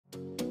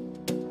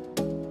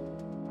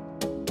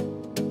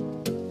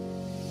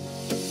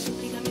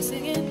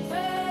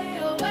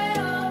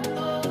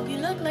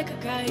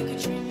guy who could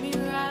treat me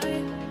right.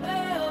 Way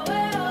oh,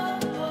 way oh,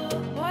 oh.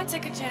 Boy,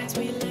 take a chance,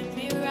 will you let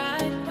me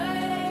ride?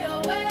 Way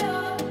oh, way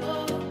oh,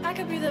 oh. I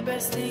could be the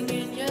best thing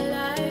in your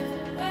life.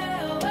 Way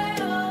oh, way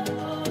oh,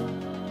 oh.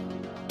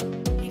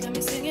 You got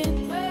me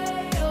singing.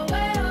 Way oh,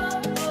 way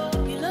oh,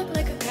 oh. You look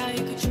like a guy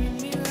who could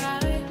treat me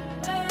right.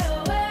 Way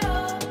oh, way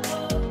oh,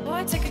 oh.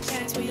 Boy, take a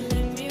chance, will you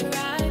let me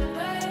ride?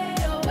 Way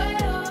oh, way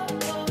oh,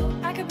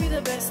 oh. I could be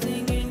the best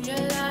thing in your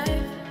life.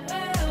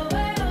 Way oh,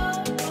 way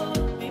oh, oh.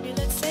 Maybe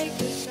let's take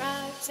a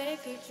drive,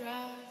 take a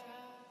drive.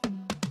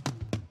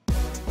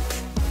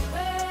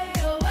 Way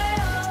oh, way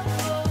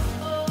oh,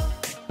 oh, oh.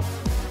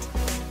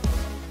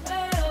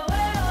 Way oh,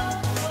 way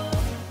oh, oh.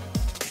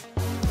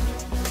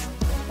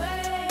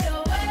 Way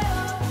oh, way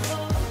oh,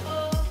 oh,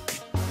 oh.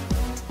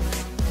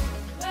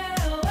 Way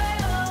oh, way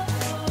oh,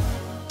 oh.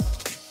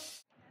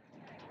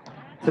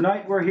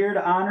 Tonight we're here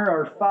to honor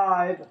our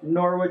 5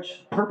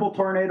 Norwich Purple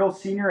Tornado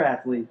senior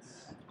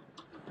athletes.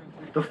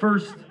 The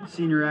first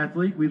senior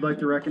athlete we'd like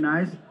to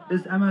recognize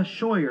is Emma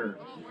Scheuer.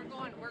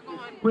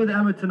 With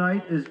Emma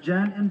tonight is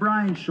Jen and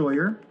Brian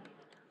Scheuer.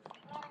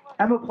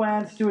 Emma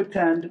plans to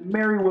attend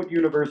Marywood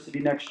University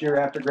next year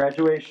after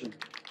graduation.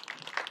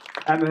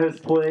 Emma has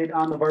played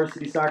on the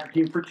varsity soccer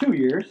team for 2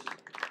 years,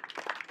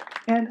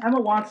 and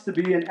Emma wants to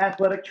be an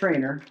athletic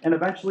trainer and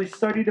eventually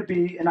study to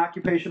be an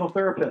occupational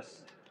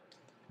therapist.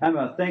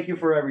 Emma, thank you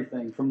for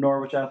everything from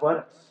Norwich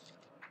Athletics.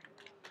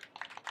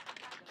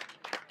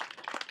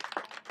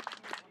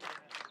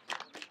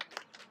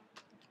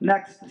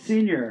 Next,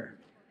 senior,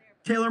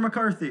 Taylor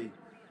McCarthy.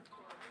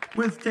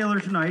 With Taylor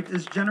tonight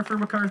is Jennifer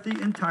McCarthy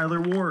and Tyler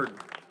Ward.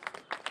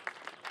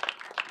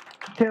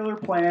 Taylor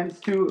plans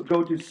to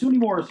go to SUNY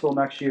Morrisville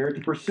next year to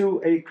pursue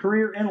a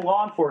career in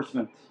law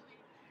enforcement.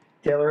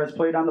 Taylor has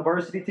played on the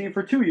varsity team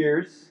for 2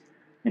 years,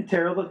 and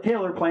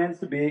Taylor plans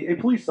to be a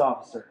police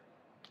officer.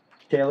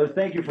 Taylor,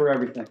 thank you for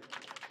everything.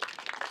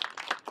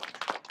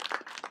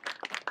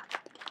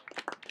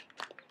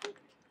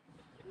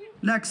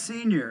 Next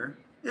senior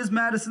is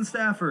Madison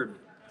Stafford.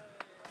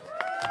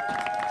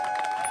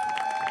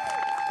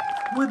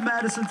 With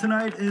Madison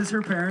tonight is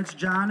her parents,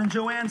 John and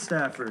Joanne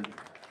Stafford.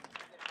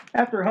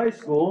 After high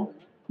school,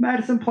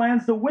 Madison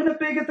plans to win it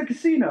big at the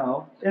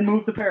casino and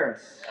move to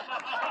Paris.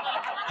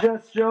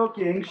 Just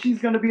joking, she's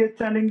going to be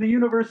attending the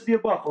University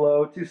of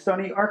Buffalo to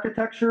study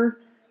architecture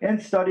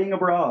and studying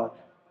abroad.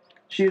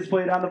 She has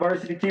played on the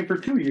varsity team for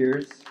 2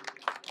 years,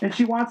 and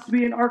she wants to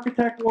be an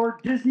architect or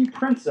Disney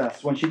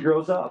princess when she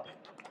grows up.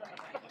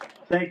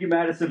 Thank you,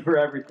 Madison, for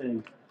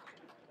everything.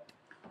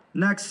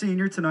 Next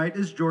senior tonight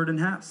is Jordan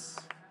Hess.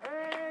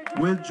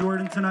 With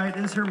Jordan tonight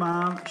is her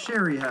mom,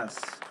 Sherry Hess.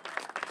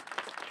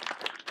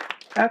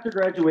 After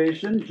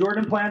graduation,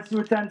 Jordan plans to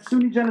attend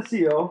SUNY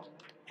Geneseo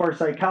for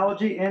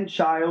psychology and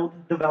child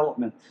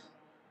development.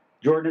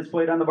 Jordan has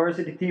played on the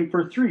varsity team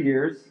for 3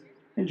 years,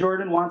 and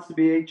Jordan wants to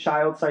be a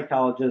child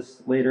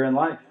psychologist later in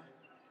life.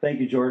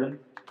 Thank you, Jordan.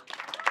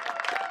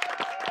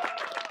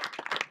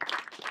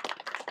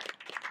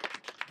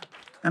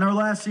 And our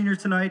last senior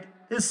tonight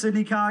is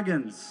Sydney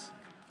Coggins.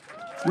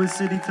 With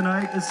Sydney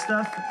tonight is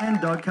Steph and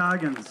Doug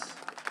Coggins.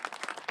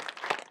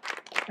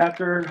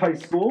 After high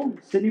school,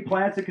 Sydney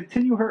plans to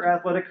continue her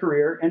athletic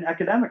career and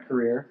academic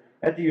career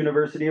at the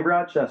University of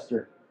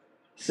Rochester.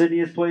 Sydney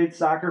has played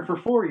soccer for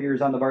 4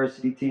 years on the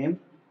varsity team,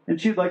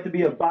 and she'd like to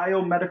be a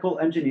biomedical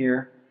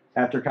engineer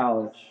after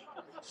college.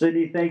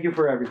 Sydney, thank you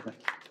for everything.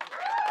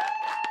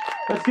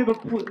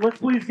 Let's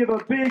please give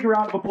a big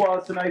round of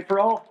applause tonight for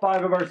all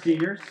 5 of our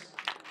seniors.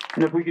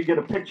 And if we could get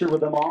a picture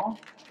with them all.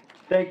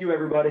 Thank you,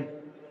 everybody.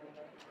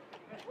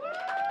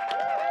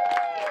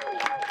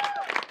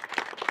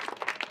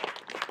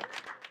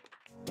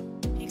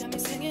 You got me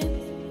singing.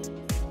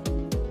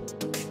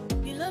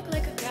 You look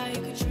like a guy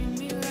who could treat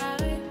me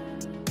right.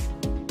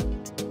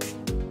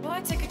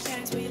 Boy, take a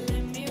chance, will you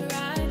let me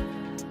ride?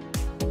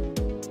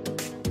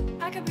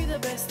 I could be the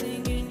best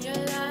thing in your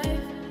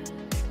life.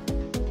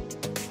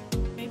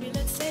 Maybe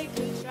let's take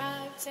a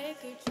drive,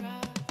 take a drive.